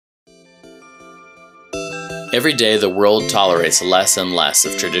Every day, the world tolerates less and less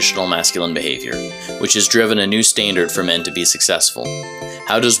of traditional masculine behavior, which has driven a new standard for men to be successful.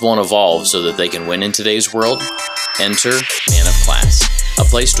 How does one evolve so that they can win in today's world? Enter Man of Class, a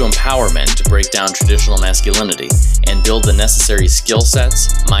place to empower men to break down traditional masculinity and build the necessary skill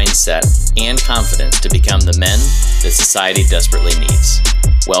sets, mindset, and confidence to become the men that society desperately needs.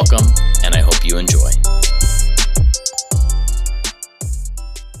 Welcome, and I hope you enjoy.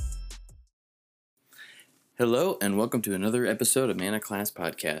 Hello, and welcome to another episode of Man of Class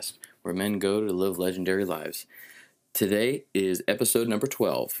Podcast, where men go to live legendary lives. Today is episode number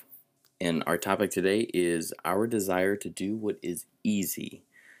 12, and our topic today is our desire to do what is easy.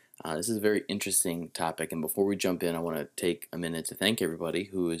 This is a very interesting topic, and before we jump in, I want to take a minute to thank everybody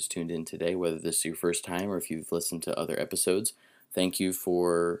who has tuned in today, whether this is your first time or if you've listened to other episodes. Thank you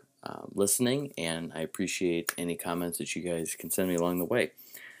for listening, and I appreciate any comments that you guys can send me along the way.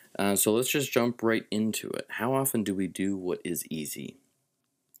 So let's just jump right into it. How often do we do what is easy?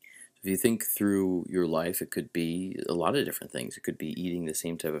 If you think through your life, it could be a lot of different things. It could be eating the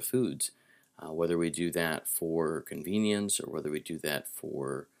same type of foods, whether we do that for convenience or whether we do that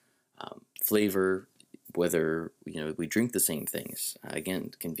for flavor, whether we drink the same things.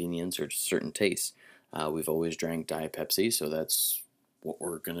 Again, convenience or certain tastes. We've always drank Diet Pepsi, so that's what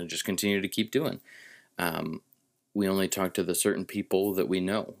we're going to just continue to keep doing. We only talk to the certain people that we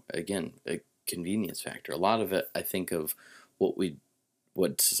know. Again, a convenience factor. A lot of it, I think, of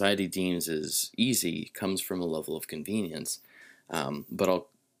what society deems as easy comes from a level of convenience. But I'll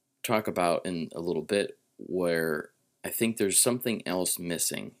talk about in a little bit where I think there's something else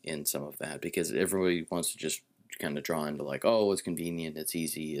missing in some of that, because everybody wants to just kind of draw into like, oh, it's convenient, it's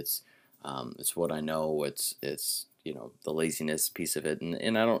easy, it's what I know, it's the laziness piece of it,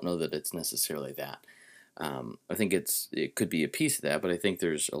 and I don't know that it's necessarily that. I think it could be a piece of that, but I think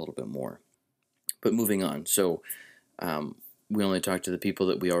there's a little bit more. But moving on, so we only talk to the people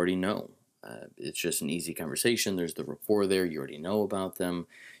that we already know. It's just an easy conversation. There's the rapport there. You already know about them.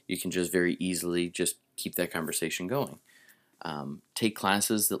 You can just very easily just keep that conversation going. Take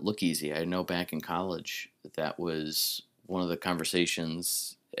classes that look easy. I know back in college that was one of the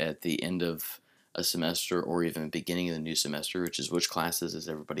conversations at the end of a semester or even beginning of the new semester, which is which classes is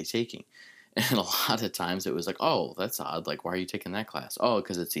everybody taking. And a lot of times it was like, oh, that's odd. Like, why are you taking that class? Oh,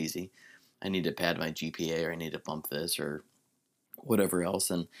 because it's easy. I need to pad my GPA, or I need to bump this, or whatever else.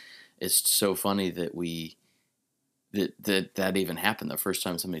 And it's so funny that that even happened. The first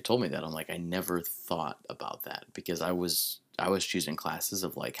time somebody told me that, I'm like, I never thought about that, because I was choosing classes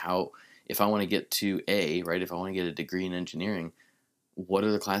of like how, if I want to get to A, right, if I want to get a degree in engineering, what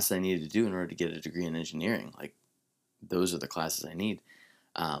are the classes I need to do in order to get a degree in engineering? Like, those are the classes I need.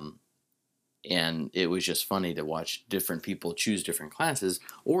 And it was just funny to watch different people choose different classes,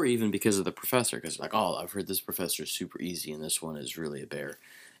 or even because of the professor, because like, oh, I've heard this professor is super easy and this one is really a bear.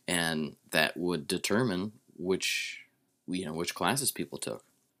 And that would determine which classes people took.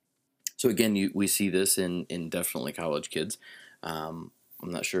 So again, we see this in definitely college kids. I'm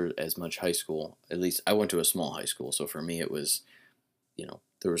not sure as much high school. At least I went to a small high school, so for me it was,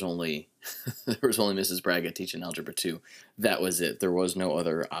 there was only Mrs. Braga teaching Algebra 2. That was it. There was no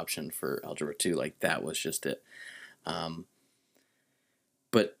other option for Algebra 2. Like, that was just it.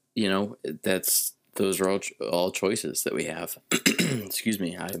 But, those are all choices that we have. Excuse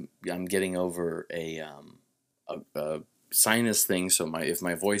me. I'm getting over a sinus thing, so if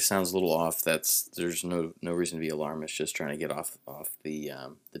my voice sounds a little off, there's no reason to be alarmed. It's just trying to get off the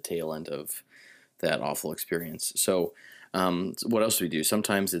tail end of that awful experience. So, what else do we do?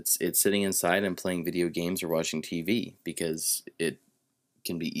 Sometimes it's sitting inside and playing video games or watching TV, because it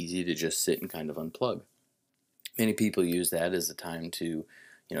can be easy to just sit and kind of unplug. Many people use that as a time to,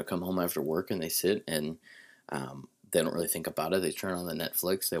 come home after work and they sit and they don't really think about it. They turn on the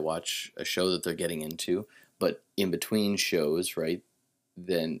Netflix, they watch a show that they're getting into, but in between shows, right,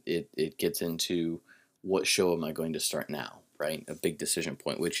 then it gets into, what show am I going to start now, right? A big decision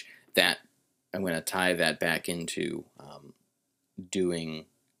point, which that I'm going to tie that back into doing,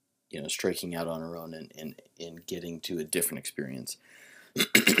 striking out on our own and getting to a different experience.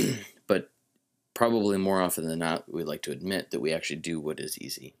 But probably more often than not, we like to admit that we actually do what is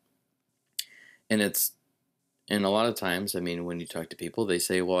easy. And a lot of times, when you talk to people, they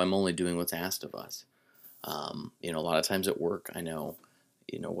say, well, I'm only doing what's asked of us. A lot of times at work, I know,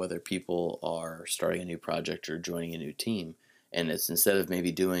 whether people are starting a new project or joining a new team, and it's instead of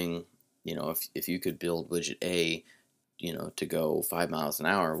maybe doing, if you could build widget A, to go 5 miles an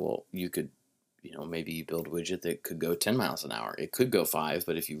hour, well, you could, maybe you build a widget that could go 10 miles an hour. It could go 5,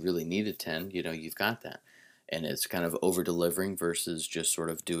 but if you really needed 10, you've got that. and it's kind of over delivering versus just sort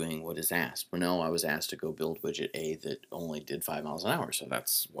of doing what is asked. Well, no, I was asked to go build widget A that only did 5 miles an hour, so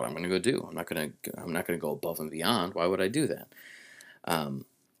that's what I'm going to go do. I'm not going to go above and beyond. Why would I do that?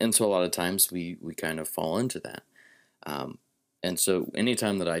 And so a lot of times we kind of fall into that. Um, and so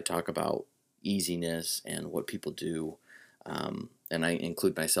anytime that I talk about easiness and what people do, and I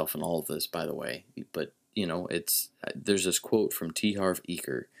include myself in all of this, by the way, but it's there's this quote from T. Harv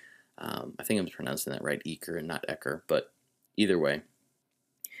Eker. I think I'm pronouncing that right, Eker and not Ecker, but either way,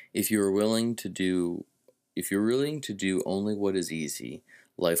 if you're willing to do, if you're willing to do only what is easy,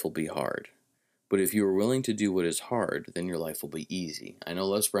 life will be hard. But if you are willing to do what is hard, then your life will be easy. I know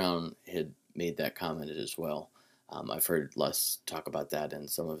Les Brown had made that comment as well. I've heard Les talk about that in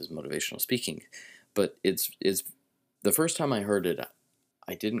some of his motivational speaking, but it's the first time I heard it,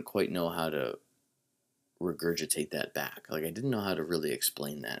 I didn't quite know how to regurgitate that back. Like, I didn't know how to really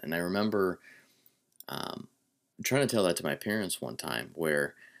explain that. And I remember trying to tell that to my parents one time,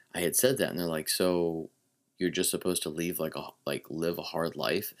 where I had said that, and they're like, "So you're just supposed to live a hard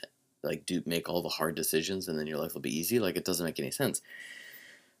life, like do make all the hard decisions, and then your life will be easy?" Like, it doesn't make any sense.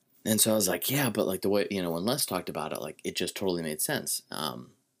 And so I was like, "Yeah, but like the way when Les talked about it, like it just totally made sense."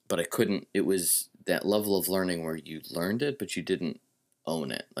 But I couldn't. It was that level of learning where you learned it, but you didn't own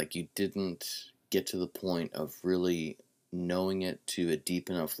it. Like, you didn't get to the point of really knowing it to a deep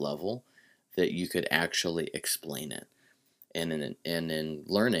enough level that you could actually explain it. And in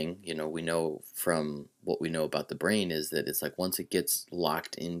learning, we know from what we know about the brain is that it's like once it gets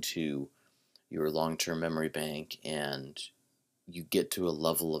locked into your long-term memory bank and you get to a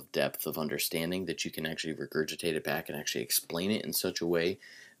level of depth of understanding that you can actually regurgitate it back and actually explain it in such a way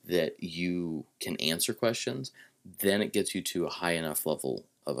that you can answer questions, then it gets you to a high enough level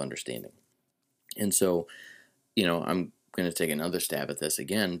of understanding. And so, I'm going to take another stab at this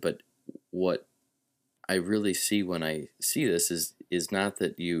again, but what I really see when I see this is not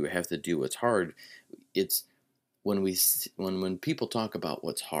that you have to do what's hard. It's when people talk about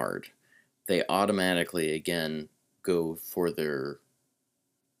what's hard, they automatically again go for the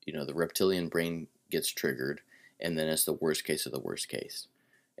reptilian brain gets triggered, and then it's the worst case of the worst case.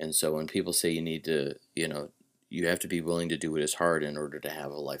 And so when people say you need to, you have to be willing to do what is hard in order to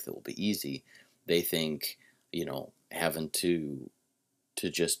have a life that will be easy, they think, having to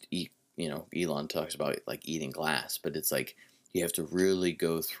just eat, Elon talks about like eating glass, but it's like you have to really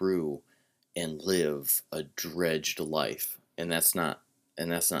go through and live a dredged life. And that's not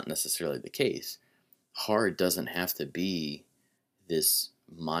necessarily the case. Hard doesn't have to be this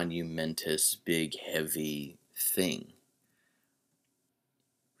monumentous, big, heavy thing.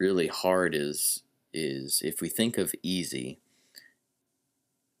 Really hard is if we think of easy,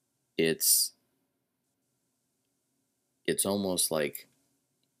 it's almost like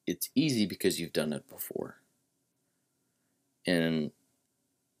it's easy because you've done it before. And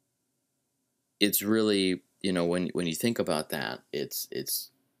it's really, when you think about that, it's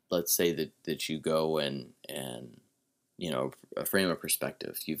let's say that you go and a frame of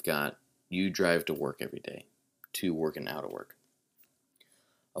perspective. You drive to work every day, to work and out of work.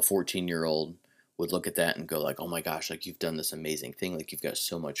 A 14-year-old would look at that and go like, "Oh my gosh, like you've done this amazing thing. Like you've got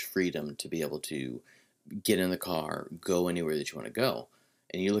so much freedom to be able to get in the car, go anywhere that you want to go."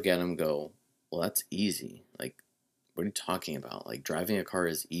 And you look at them and go, "Well, that's easy. Like, what are you talking about? Like driving a car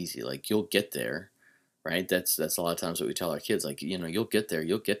is easy. Like you'll get there." Right? That's a lot of times what we tell our kids, like, you'll get there,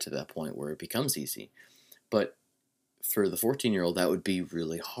 you'll get to that point where it becomes easy. But for the 14-year-old, that would be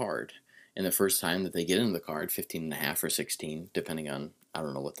really hard. And the first time that they get into the car at 15 and a half or 16, depending on, I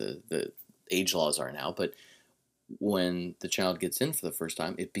don't know what the age laws are now, but when the child gets in for the first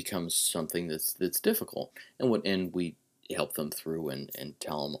time, it becomes something that's difficult. And we help them through and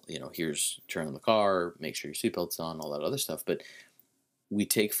tell them, here's turn on the car, make sure your seatbelt's on, all that other stuff. But we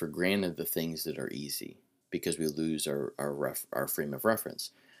take for granted the things that are easy because we lose our frame of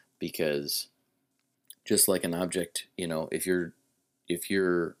reference. Because just like an object, if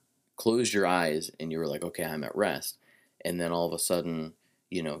you're closed your eyes and you were like, okay, I'm at rest, and then all of a sudden,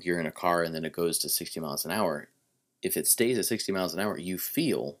 you're in a car and then it goes to 60 miles an hour. If it stays at 60 miles an hour, you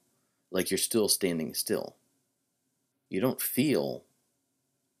feel like you're still standing still. You don't feel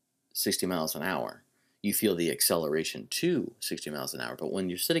 60 miles an hour. You feel the acceleration to 60 miles an hour. But when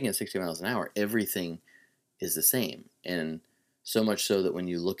you're sitting at 60 miles an hour, everything is the same. And so much so that when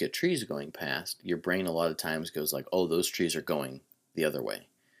you look at trees going past, your brain a lot of times goes like, oh, those trees are going the other way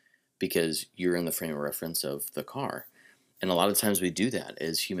because you're in the frame of reference of the car. And a lot of times we do that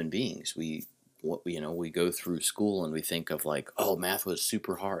as human beings. We go through school and we think of like, oh, math was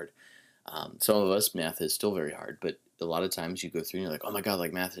super hard. Some of us, math is still very hard, but a lot of times you go through and you're like, oh my God,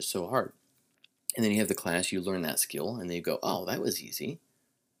 like math is so hard. And then you have the class, you learn that skill, and then you go, oh, that was easy.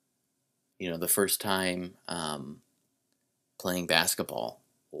 The first time playing basketball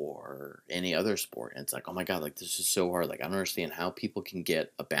or any other sport, and it's like, oh my God, like this is so hard. Like I don't understand how people can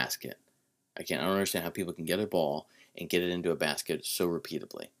get a basket. I don't understand how people can get a ball and get it into a basket so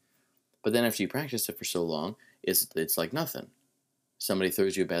repeatably. But then after you practice it for so long, it's like nothing. Somebody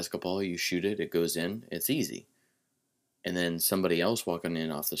throws you a basketball, you shoot it, it goes in, it's easy. And then somebody else walking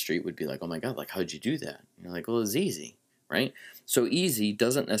in off the street would be like, oh my God, like how'd you do that? And you're like, well, it's easy, right? So easy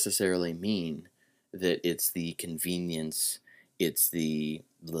doesn't necessarily mean that it's the convenience, it's the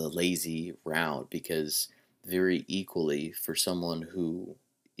lazy route, because very equally for someone who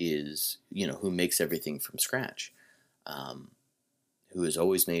is, who makes everything from scratch, um, who has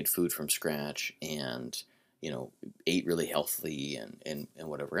always made food from scratch and, ate really healthy and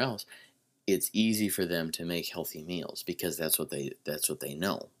whatever else, it's easy for them to make healthy meals because that's what they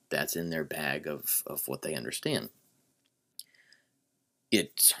know. That's in their bag of what they understand.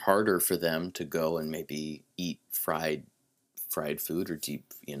 It's harder for them to go and maybe eat fried food or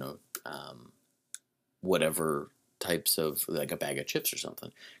deep, whatever types of, like a bag of chips or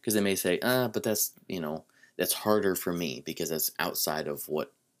something, because they may say, but that's harder for me because that's outside of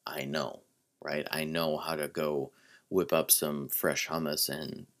what I know, right? I know how to go whip up some fresh hummus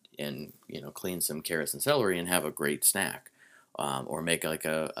and clean some carrots and celery and have a great snack, or make like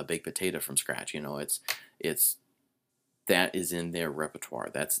a baked potato from scratch. It's that is in their repertoire.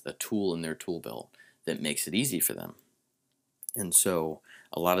 That's a tool in their tool belt that makes it easy for them. And so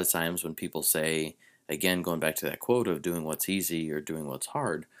a lot of times when people say, again, going back to that quote of doing what's easy or doing what's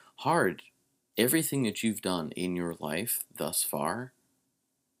hard, everything that you've done in your life thus far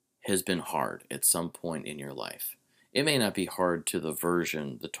has been hard at some point in your life. It may not be hard to the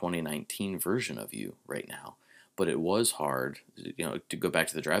 2019 version of you right now, but it was hard, to go back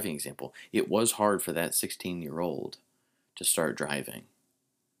to the driving example, it was hard for that 16-year-old to start driving.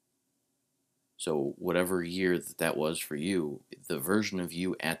 So whatever year that was for you, the version of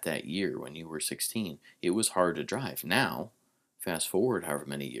you at that year when you were 16, it was hard to drive. Now, fast forward however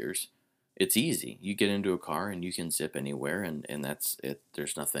many years, it's easy. You get into a car and you can zip anywhere, and that's it.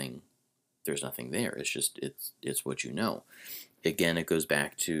 There's nothing there. It's just it's what you know. Again, it goes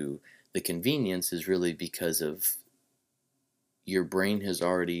back to the convenience is really because of your brain has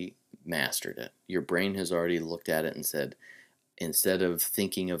already mastered it. Your brain has already looked at it and said, instead of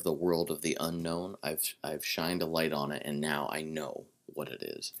thinking of the world of the unknown, I've shined a light on it, and now I know what it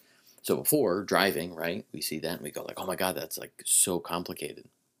is. So before driving, right, we see that and we go like, oh my God, that's like so complicated.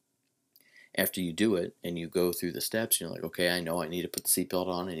 After you do it and you go through the steps, you're like, okay, I know I need to put the seatbelt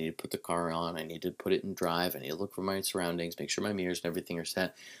on, I need to put the car on, I need to put it in drive, I need to look for my surroundings, make sure my mirrors and everything are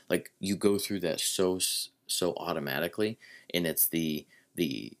set. Like you go through that so automatically, and it's the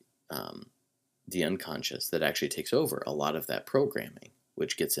um, the unconscious that actually takes over a lot of that programming,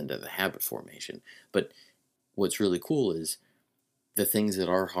 which gets into the habit formation. But what's really cool is the things that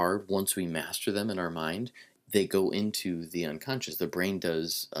are hard, once we master them in our mind, they go into the unconscious. The brain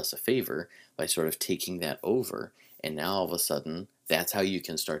does us a favor by sort of taking that over. And now all of a sudden, that's how you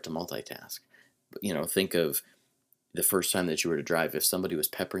can start to multitask. Think of the first time that you were to drive. If somebody was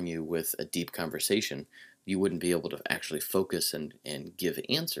peppering you with a deep conversation, you wouldn't be able to actually focus and give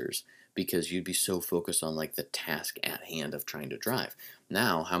answers because you'd be so focused on like the task at hand of trying to drive.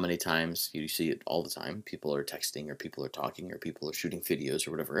 Now, how many times you see it all the time? People are texting or people are talking or people are shooting videos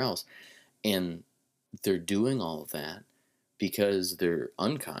or whatever else. And they're doing all of that because their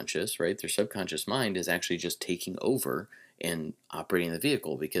unconscious, right, their subconscious mind is actually just taking over and operating the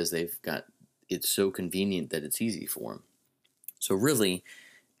vehicle because it's so convenient that it's easy for them. So really,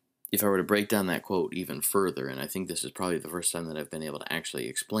 if I were to break down that quote even further, and I think this is probably the first time that I've been able to actually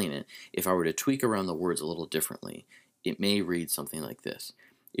explain it, if I were to tweak around the words a little differently, it may read something like this.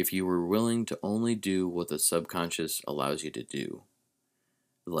 If you were willing to only do what the subconscious allows you to do,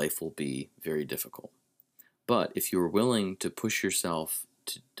 life will be very difficult. But if you are willing to push yourself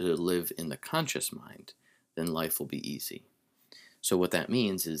to live in the conscious mind, then life will be easy. So what that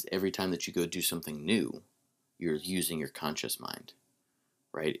means is every time that you go do something new, you're using your conscious mind,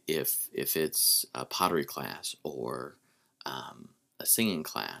 right? If it's a pottery class or a singing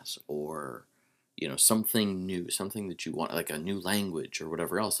class or something new, something that you want, like a new language or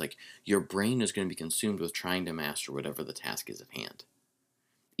whatever else, like your brain is going to be consumed with trying to master whatever the task is at hand.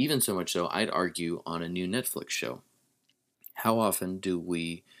 Even so much so, I'd argue on a new Netflix show. How often do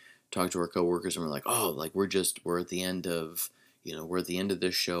we talk to our coworkers and we're like, oh, like we're at the end of, we're at the end of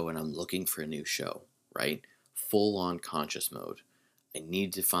this show and I'm looking for a new show, right? Full on conscious mode. I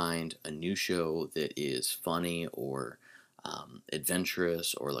need to find a new show that is funny or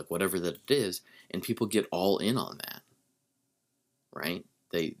adventurous or like whatever that it is, and people get all in on that, right?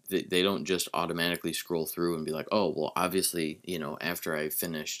 They don't just automatically scroll through and be like, oh, well, obviously, after I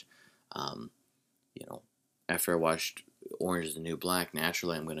finished, um, you know, after I watched Orange is the New Black,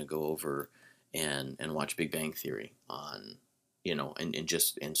 naturally I'm going to go over and watch Big Bang Theory on, and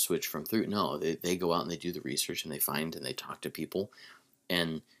just and switch from through. No, they go out and they do the research and they find and they talk to people,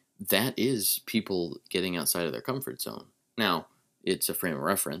 and that is people getting outside of their comfort zone. Now, it's a frame of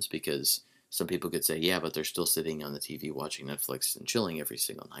reference because some people could say, yeah, but they're still sitting on the TV watching Netflix and chilling every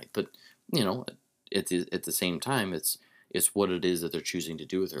single night. But, you know, at the same time, it's what it is that they're choosing to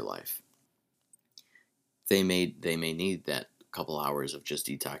do with their life. They may need that couple hours of just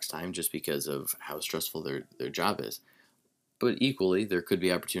detox time just because of how stressful their job is. But equally, there could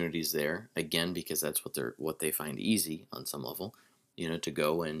be opportunities there, again, because that's what they find easy on some level, to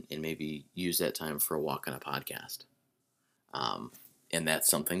go and maybe use that time for a walk on a podcast. And that's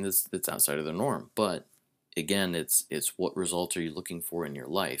something that's outside of the norm. But again, it's what results are you looking for in your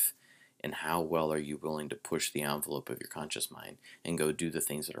life, and how well are you willing to push the envelope of your conscious mind and go do the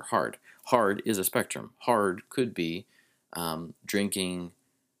things that are hard. Hard is a spectrum. Hard could be drinking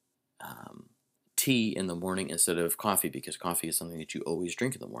tea in the morning instead of coffee, because coffee is something that you always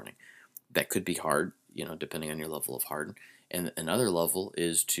drink in the morning. That could be hard, depending on your level of hard. And another level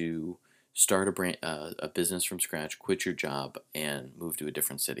is to start a business from scratch, quit your job, and move to a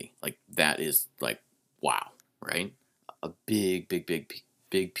different city. Like that is like wow, right? A big, big, big,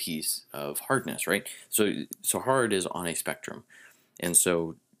 big piece of hardness, right? So hard is on a spectrum, and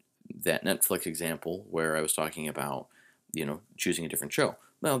so that Netflix example where I was talking about, choosing a different show.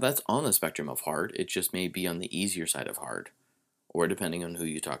 Well, that's on the spectrum of hard. It just may be on the easier side of hard, or depending on who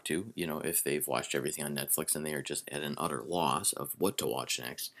you talk to, if they've watched everything on Netflix and they are just at an utter loss of what to watch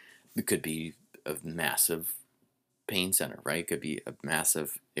next, it could be a massive pain center, right? It could be a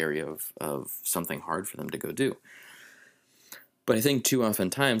massive area of something hard for them to go do. But I think too often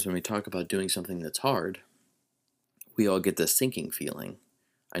times when we talk about doing something that's hard, we all get this sinking feeling.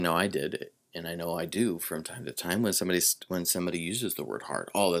 I know I did, and I know I do from time to time when somebody uses the word hard.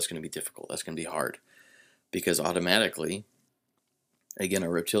 Oh, that's going to be difficult. That's going to be hard. Because automatically, again, our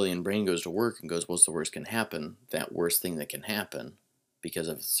reptilian brain goes to work and goes, what's the worst can happen? That worst thing that can happen, because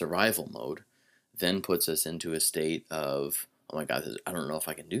of survival mode, then puts us into a state of, oh my God, I don't know if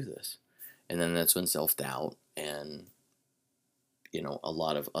I can do this. And then that's when self-doubt and, a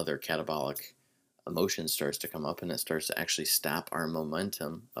lot of other catabolic emotion starts to come up, and it starts to actually stop our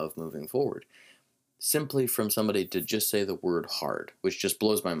momentum of moving forward. Simply from somebody to just say the word hard, which just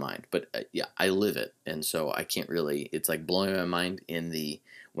blows my mind. But yeah, I live it. And so I can't really, it's like blowing my mind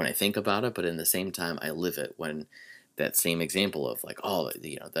when I think about it, but in the same time, I live it when that same example of like, oh,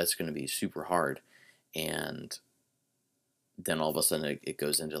 that's going to be super hard. And then all of a sudden it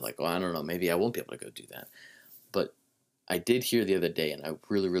goes into like, well, I don't know, maybe I won't be able to go do that. But I did hear the other day, and I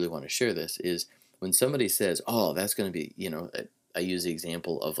really, really want to share this, is when somebody says, oh, that's going to be, I use the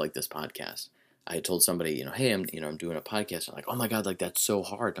example of like this podcast. I told somebody, hey, I'm doing a podcast. I'm like, oh my God, like that's so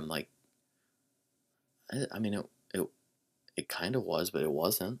hard. I'm like, I mean, it kind of was, but it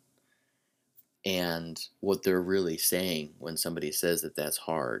wasn't. And what they're really saying when somebody says that that's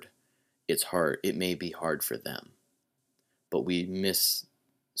hard, it's hard. It may be hard for them, but we miss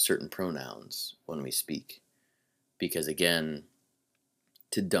certain pronouns when we speak. Because again,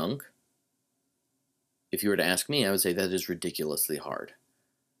 to dunk, if you were to ask me, I would say that is ridiculously hard.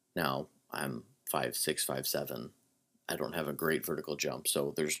 Now, I'm 5'6", 5'7". I don't have a great vertical jump,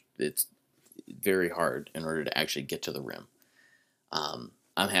 so it's very hard in order to actually get to the rim.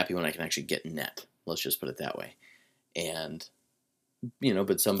 I'm happy when I can actually get net. Let's just put it that way. And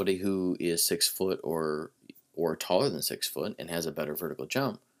but somebody who is 6 foot or taller than 6 foot and has a better vertical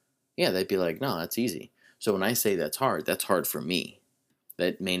jump, yeah, they'd be like, no, that's easy. So when I say that's hard for me.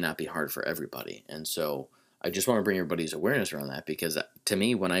 That may not be hard for everybody. And so I just want to bring everybody's awareness around that, because to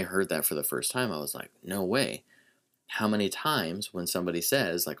me, when I heard that for the first time, I was like, no way. How many times when somebody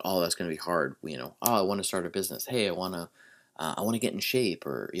says like, oh, that's going to be hard, oh, I want to start a business. Hey, I want to get in shape,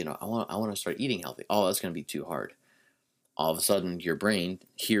 or, I want to start eating healthy. Oh, that's going to be too hard. All of a sudden your brain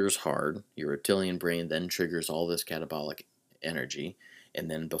hears hard, your reptilian brain then triggers all this catabolic energy.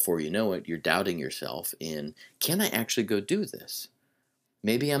 And then before you know it, you're doubting yourself in, can I actually go do this?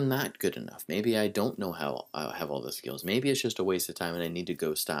 Maybe I'm not good enough. Maybe I don't know how I have all the skills. Maybe it's just a waste of time and I need to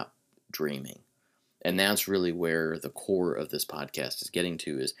go stop dreaming. And that's really where the core of this podcast is getting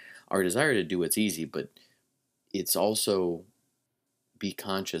to, is our desire to do what's easy, but it's also be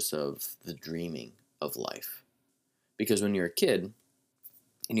conscious of the dreaming of life. Because when you're a kid,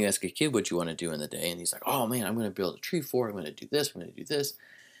 And you ask a kid what you want to do in the day, and he's like, oh man, I'm going to build a tree fort. I'm going to do this. I'm going to do this.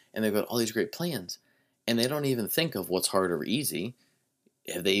 And they've got all these great plans. And they don't even think of what's hard or easy.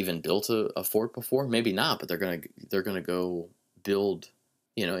 Have they even built a fort before? Maybe not, but they're gonna go build.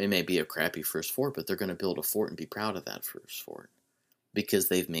 It may be a crappy first fort, but they're gonna build a fort and be proud of that first fort because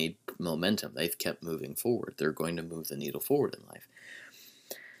they've made momentum. They've kept moving forward. They're going to move the needle forward in life.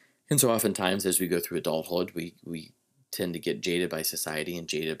 And so oftentimes as we go through adulthood, we tend to get jaded by society and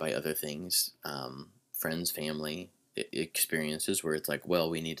jaded by other things, friends, family, experiences where it's like, well,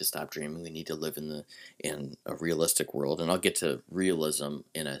 we need to stop dreaming. We need to live in a realistic world. And I'll get to realism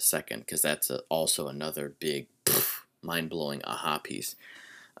in a second because that's also another big mind-blowing aha piece.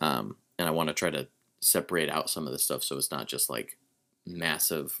 And I want to try to separate out some of this stuff so it's not just like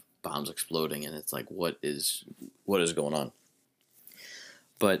massive bombs exploding and it's like what is going on.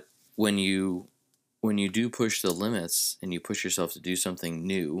 But when you do push the limits and you push yourself to do something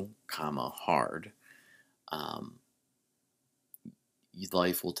new, hard,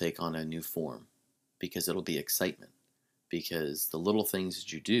 life will take on a new form because it'll be excitement. Because the little things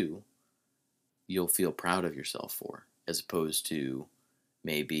that you do, you'll feel proud of yourself for, as opposed to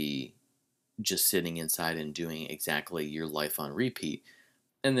maybe just sitting inside and doing exactly your life on repeat.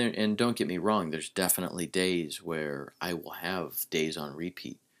 And don't get me wrong, there's definitely days where I will have days on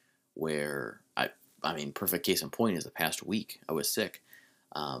repeat where I mean, perfect case in point is the past week. I was sick.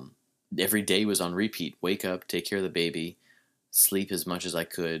 Every day was on repeat. Wake up, take care of the baby, sleep as much as I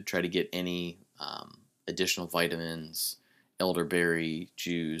could, try to get any additional vitamins, elderberry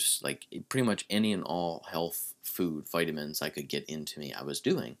juice, like pretty much any and all health food, vitamins I could get into me, I was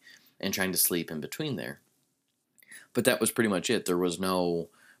doing, and trying to sleep in between there. But that was pretty much it. There was no,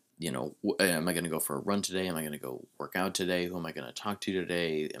 am I going to go for a run today? Am I going to go work out today? Who am I going to talk to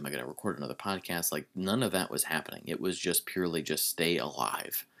today? Am I going to record another podcast? Like none of that was happening. It was just purely just stay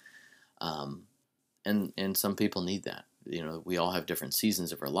alive. And some people need that. We all have different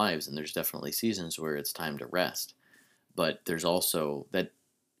seasons of our lives, and there's definitely seasons where it's time to rest. But there's also that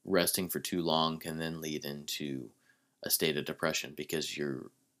resting for too long can then lead into a state of depression because you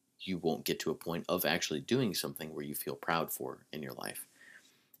won't get to a point of actually doing something where you feel proud for in your life.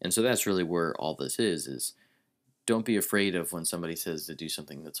 And so that's really where all this is don't be afraid of when somebody says to do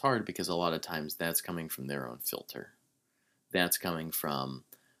something that's hard, because a lot of times that's coming from their own filter. That's coming from,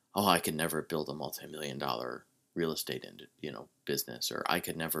 oh, I could never build a multi-million-dollar real estate business, or I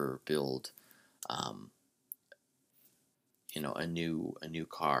could never build a new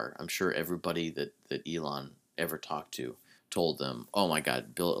car. I'm sure everybody that Elon ever talked to told them, oh my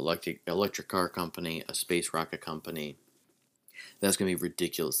God, build electric car company, a space rocket company. That's going to be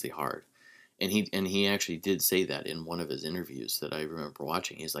ridiculously hard. And he actually did say that in one of his interviews that I remember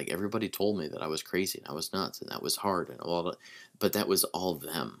watching. He's like, everybody told me that I was crazy and I was nuts and that was hard and all that, but that was all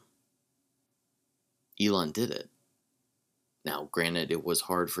them. Elon did it. Now, granted, it was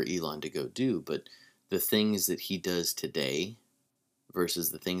hard for Elon to go do, but the things that he does today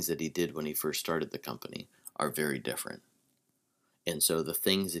versus the things that he did when he first started the company are very different. And so the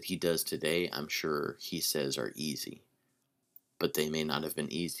things that he does today, I'm sure he says are easy, but they may not have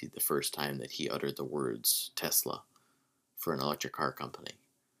been easy the first time that he uttered the words Tesla for an electric car company.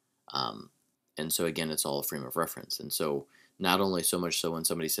 And so again, it's all a frame of reference. And so not only so much so when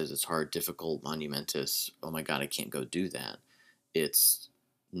somebody says it's hard, difficult, monumentous, oh my God, I can't go do that. It's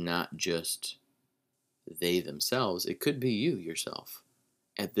not just they themselves. It could be you yourself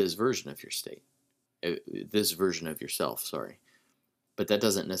at this version of your state, this version of yourself, sorry. But that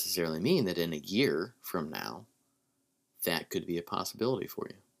doesn't necessarily mean that in a year from now, that could be a possibility for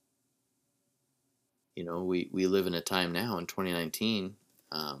you. We live in a time now in 2019,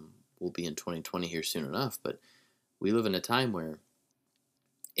 we'll be in 2020 here soon enough, but we live in a time where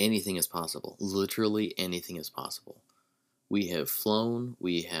anything is possible. Literally anything is possible. We have flown,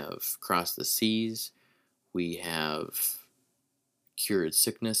 we have crossed the seas, we have cured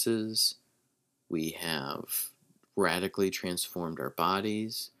sicknesses, we have radically transformed our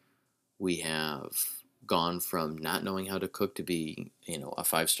bodies, we have gone from not knowing how to cook to be, a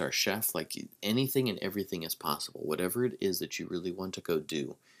 5-star chef. Like anything and everything is possible. Whatever it is that you really want to go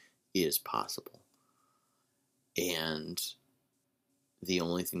do is possible. And the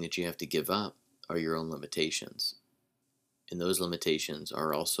only thing that you have to give up are your own limitations. And those limitations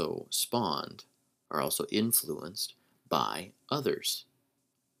are also influenced by others.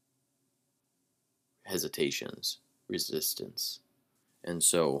 Hesitations, resistance. And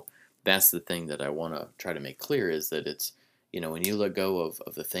so that's the thing that I want to try to make clear is that it's, when you let go of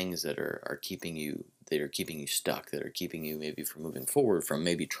the things that are keeping you stuck, that are keeping you maybe from moving forward, from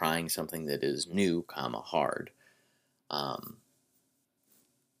maybe trying something that is new, hard,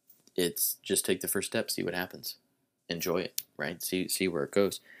 it's just take the first step, see what happens, enjoy it, right? See where it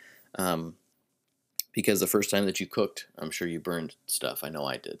goes. Um, because the first time that you cooked, I'm sure you burned stuff. I know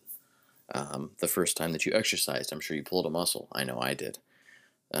I did. The first time that you exercised, I'm sure you pulled a muscle. I know I did.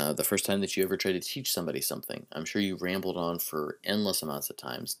 The first time that you ever tried to teach somebody something, I'm sure you rambled on for endless amounts of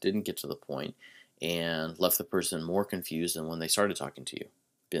times, didn't get to the point, and left the person more confused than when they started talking to you.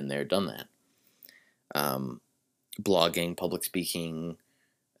 Been there, done that. Um, Blogging, public speaking,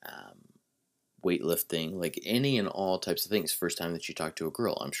 um, weightlifting, like any and all types of things. First time that you talked to a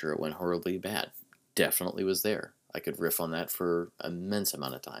girl, I'm sure it went horribly bad. Definitely was there. I could riff on that for an immense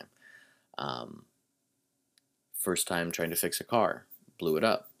amount of time. Um, First time trying to fix a car, blew it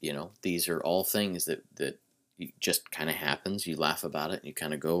up. These are all things that just kind of happens. You laugh about it and you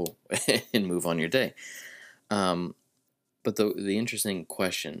kind of go and move on your day. Um, but the interesting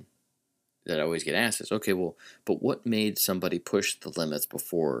question that I always get asked is, okay, well, but what made somebody push the limits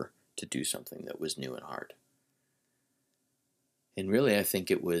before to do something that was new and hard? And really, I think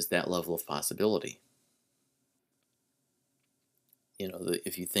it was that level of possibility.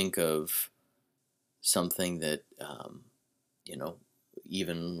 If you think of something that, you know,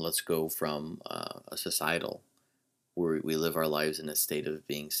 even let's go from a societal where we live our lives in a state of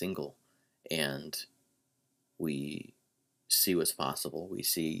being single, and we see what's possible. We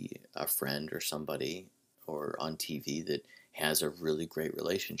see a friend or somebody or on TV that has a really great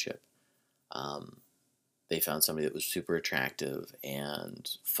relationship. Um, they found somebody that was super attractive and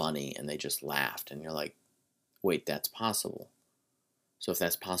funny, and they just laughed, and you're like, wait, that's possible. So if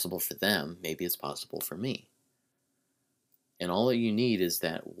that's possible for them, maybe it's possible for me. And all that you need is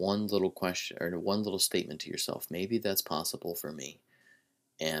that one little question or one little statement to yourself. Maybe that's possible for me.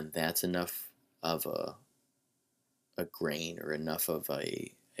 And that's enough of a grain or enough of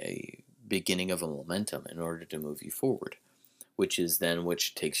a beginning of a momentum in order to move you forward, which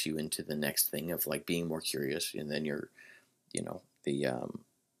takes you into the next thing of like being more curious. And then the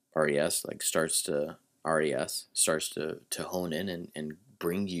RES like starts to hone in and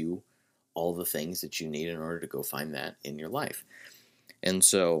bring you all the things that you need in order to go find that in your life. And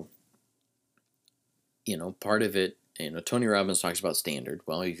so, part of it, Tony Robbins talks about standard.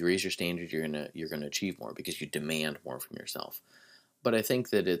 Well, if you raise your standard, you're gonna achieve more because you demand more from yourself. But I think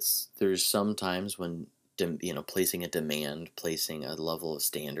that there's some times when placing a demand, placing a level of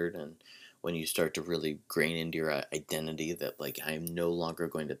standard, and when you start to really grain into your identity that like I'm no longer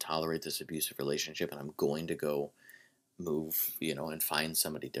going to tolerate this abusive relationship, and I'm going to go move, and find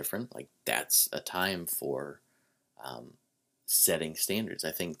somebody different. Like that's a time for um, setting standards. I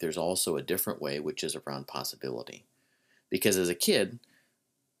think there's also a different way, which is around possibility. Because as a kid,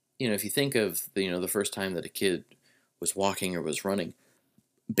 if you think of the first time that a kid was walking or was running,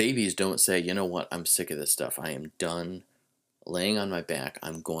 babies don't say, you know what, I'm sick of this stuff. I am done laying on my back.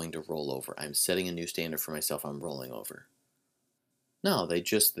 I'm going to roll over. I'm setting a new standard for myself. I'm rolling over. No,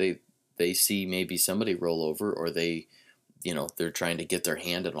 they see maybe somebody roll over, or they're trying to get their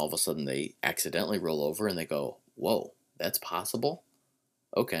hand and all of a sudden they accidentally roll over and they go, whoa, that's possible?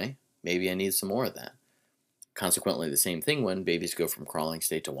 Okay, maybe I need some more of that. Consequently, the same thing when babies go from crawling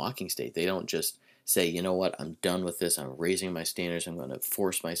state to walking state. They don't just say, you know what, I'm done with this. I'm raising my standards. I'm going to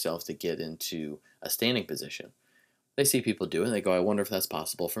force myself to get into a standing position. They see people do it and they go, I wonder if that's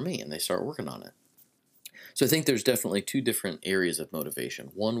possible for me. And they start working on it. So I think there's definitely two different areas of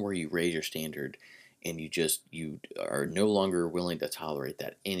motivation. One where you raise your standard and you are no longer willing to tolerate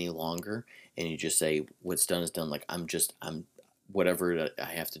that any longer, and you just say what's done is done. Like I'm whatever I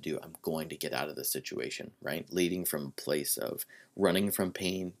have to do, I'm going to get out of this situation, right? Leading from a place of running from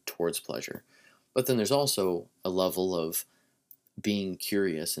pain towards pleasure. But then there's also a level of being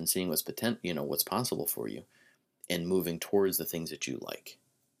curious and seeing what's possible for you, and moving towards the things that you like.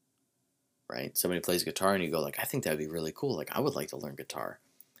 Right? Somebody plays guitar and you go like, I think that'd be really cool. Like I would like to learn guitar.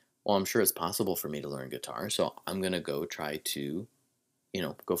 Well, I'm sure it's possible for me to learn guitar, so I'm gonna go try to,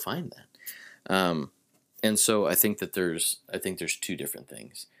 go find that. And so I think there's two different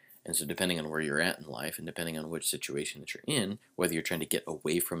things. And so depending on where you're at in life and depending on which situation that you're in, whether you're trying to get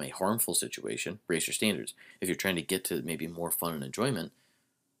away from a harmful situation, raise your standards. If you're trying to get to maybe more fun and enjoyment,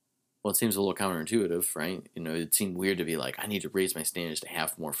 well, it seems a little counterintuitive, right? It'd seem weird to be like, I need to raise my standards to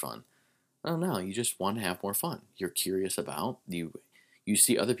have more fun. Oh no, you just want to have more fun. You're curious about you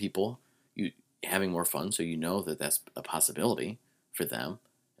see other people you having more fun, so you know that that's a possibility for them.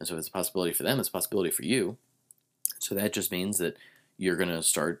 And so if it's a possibility for them, it's a possibility for you. So that just means that you're going to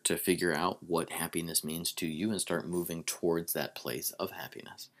start to figure out what happiness means to you and start moving towards that place of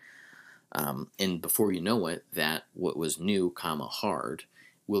happiness. And before you know it, that what was new, hard,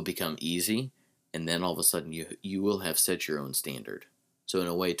 will become easy, and then all of a sudden you will have set your own standard. So in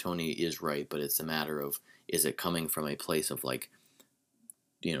a way, Tony is right, but it's a matter of, is it coming from a place of like,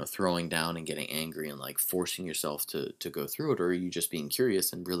 throwing down and getting angry and like forcing yourself to go through it, or are you just being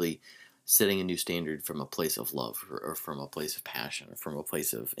curious and really setting a new standard from a place of love, or from a place of passion, or from a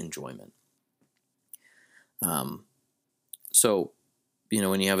place of enjoyment? Um, so,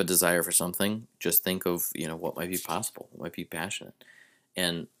 when you have a desire for something, just think of, what might be possible, what might be passionate.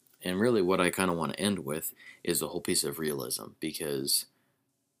 And and really what I kind of want to end with is the whole piece of realism, because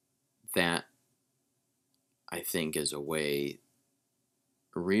that, I think, is a way,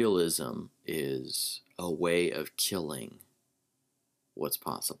 realism is a way of killing what's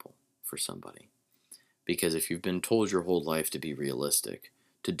possible for somebody. Because if you've been told your whole life to be realistic,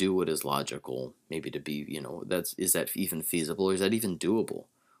 to do what is logical, maybe to be, is that even feasible, or is that even doable?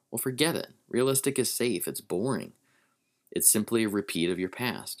 Well, forget it. Realistic is safe. It's boring. It's simply a repeat of your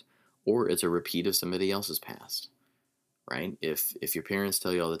past, or it's a repeat of somebody else's past, right? If your parents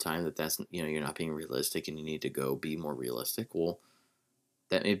tell you all the time that that's, you're not being realistic and you need to go be more realistic, well,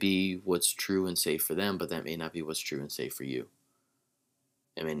 that may be what's true and safe for them, but that may not be what's true and safe for you.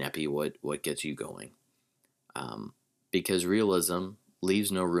 It may not be what gets you going. Because realism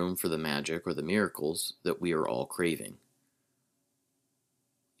leaves no room for the magic or the miracles that we are all craving.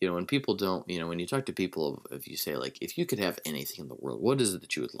 When people don't, when you talk to people, if you say, like, if you could have anything in the world, what is it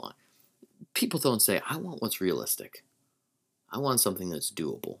that you would want? People don't say, I want what's realistic. I want something that's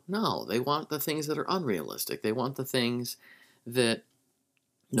doable. No, they want the things that are unrealistic. They want the things that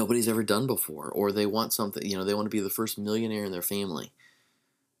nobody's ever done before, or they want something, they want to be the first millionaire in their family,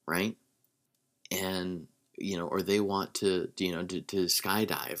 right? And, or they want to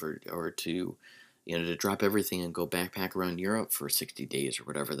skydive, or to, to drop everything and go backpack around Europe for 60 days or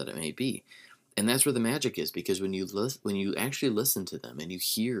whatever that it may be. And that's where the magic is, because when you actually listen to them and you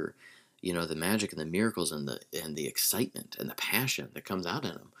hear, the magic and the miracles and the excitement and the passion that comes out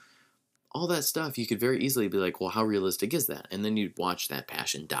in them, all that stuff, you could very easily be like, well, how realistic is that? And then you'd watch that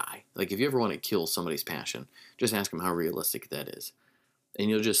passion die. Like, if you ever want to kill somebody's passion, just ask them how realistic that is, and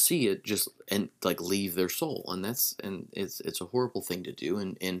you'll just see it just and like leave their soul. And it's a horrible thing to do,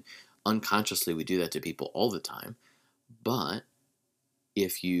 and unconsciously we do that to people all the time. But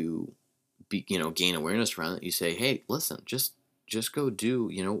if you gain awareness around it, you say, hey, listen, just go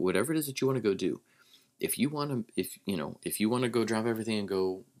do, whatever it is that you want to go do. If you want to, if you want to go drop everything and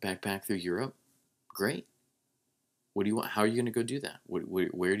go backpack through Europe, great. What do you want? How are you going to go do that?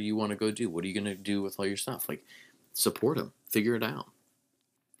 Where do you want to go do? What are you going to do with all your stuff? Like, support them, figure it out,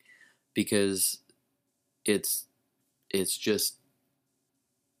 because it's just,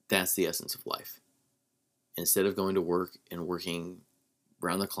 that's the essence of life. Instead of going to work and working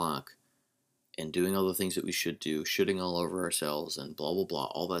round the clock and doing all the things that we should do, shooting all over ourselves and blah, blah, blah,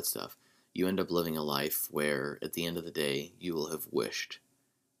 all that stuff, you end up living a life where at the end of the day, you will have wished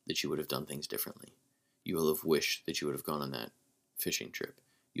that you would have done things differently. You will have wished that you would have gone on that fishing trip.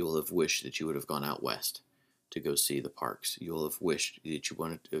 You will have wished that you would have gone out west to go see the parks. You will have wished that you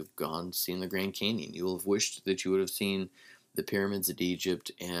wanted to have gone seen the Grand Canyon. You will have wished that you would have seen the pyramids of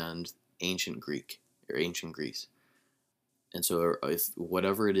Egypt and ancient Greece. And so if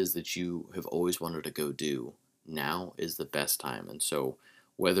whatever it is that you have always wanted to go do, now is the best time. And so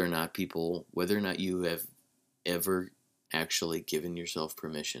whether or not you have ever actually given yourself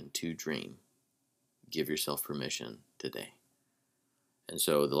permission to dream, give yourself permission today. And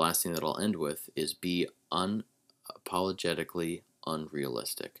so the last thing that I'll end with is be unapologetically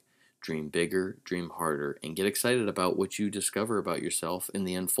unrealistic. Dream bigger, dream harder, and get excited about what you discover about yourself in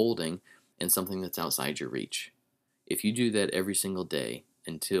the unfolding and something that's outside your reach. If you do that every single day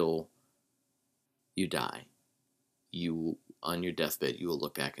until you die, you, on your deathbed, you will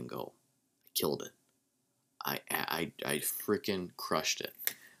look back and go, I killed it. I freaking crushed it.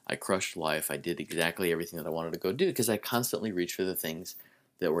 I crushed life. I did exactly everything that I wanted to go do, because I constantly reached for the things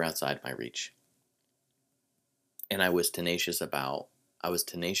that were outside my reach. And I was tenacious enough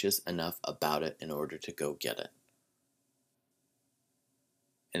about it in order to go get it.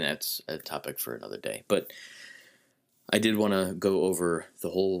 And that's a topic for another day. But I did want to go over the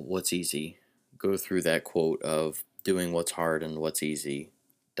whole what's easy, go through that quote of doing what's hard and what's easy,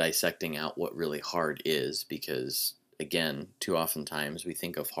 dissecting out what really hard is, because, again, too often times we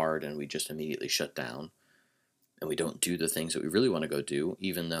think of hard and we just immediately shut down and we don't do the things that we really want to go do,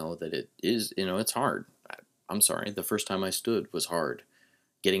 even though that it is, it's hard. I'm sorry, the first time I stood was hard.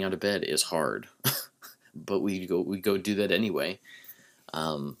 Getting out of bed is hard, but we go do that anyway.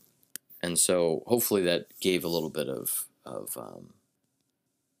 And so hopefully that gave a little bit of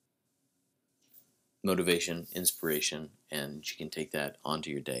motivation, inspiration, and you can take that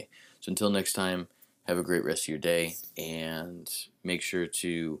onto your day. So until next time, Have a great rest of your day, and make sure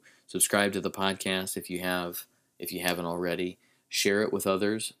to subscribe to the podcast if you haven't already. Share it with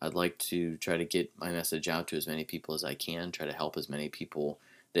others. I'd like to try to get my message out to as many people as I can, try to help as many people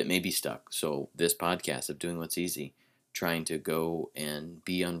that may be stuck. So this podcast of Doing What's Easy, trying to go and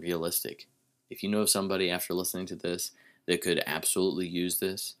be unrealistic. If you know somebody after listening to this that could absolutely use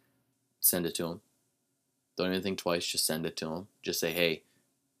this, send it to them. Don't even think twice, just send it to them. Just say, hey,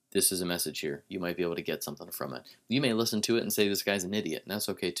 this is a message here. You might be able to get something from it. You may listen to it and say this guy's an idiot, and that's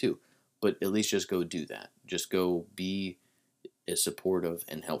okay too. But at least just go do that. Just go be as supportive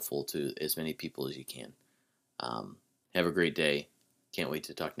and helpful to as many people as you can. Have a great day. Can't wait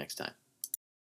to talk next time.